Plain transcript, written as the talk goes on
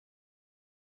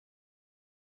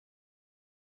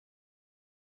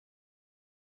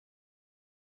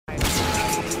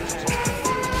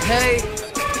Hey.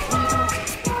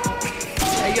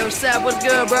 Hey, yo, Sap, what's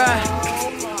good, bruh?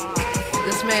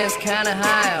 This man's kinda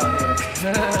high out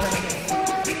here.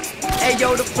 Hey,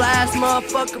 yo, the flyest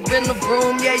motherfucker in the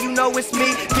room, yeah, you know it's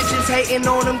me. Bitches hating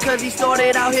on him cause he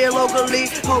started out here locally.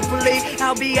 Hopefully,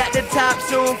 I'll be at the top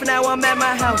soon. For now, I'm at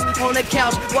my house, on the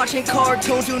couch, watching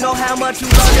cartoons. You know how much you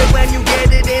love it when you get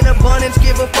it in abundance.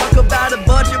 Give a fuck about a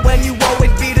budget when you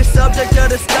always be the subject of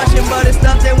discussion. But it's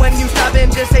nothing when you stop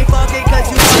and just say fuck it. Cause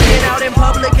you walking out in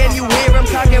public and you hear him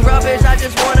talking rubbish. I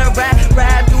just wanna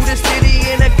ride through the city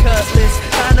in a cutlass.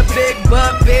 Find a big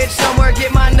butt, bitch, somewhere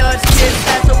get my nuts kissed.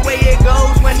 That's the way it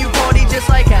goes when you party just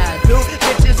like I do.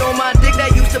 Bitches on my dick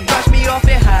that used to brush me off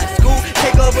in high school.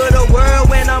 Take over the world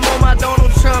when I'm on my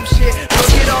Donald Trump shit.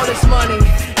 Look at all this money,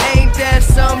 ain't that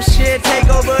some shit? Take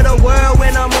over the world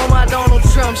when I'm on my Donald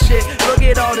Trump shit. Look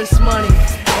at all this money,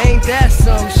 ain't that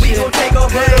some shit? We gon' take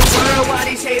over the world while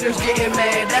these haters getting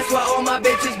mad. That's why all my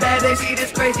bitches bad. They see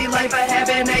this crazy life I have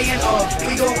and they and all.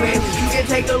 We gon' win, you can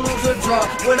take the lose or draw.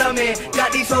 What I'm in,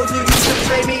 got these hoes who used to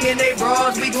trade me in they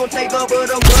bras. We gon' take over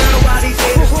the world while these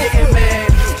haters getting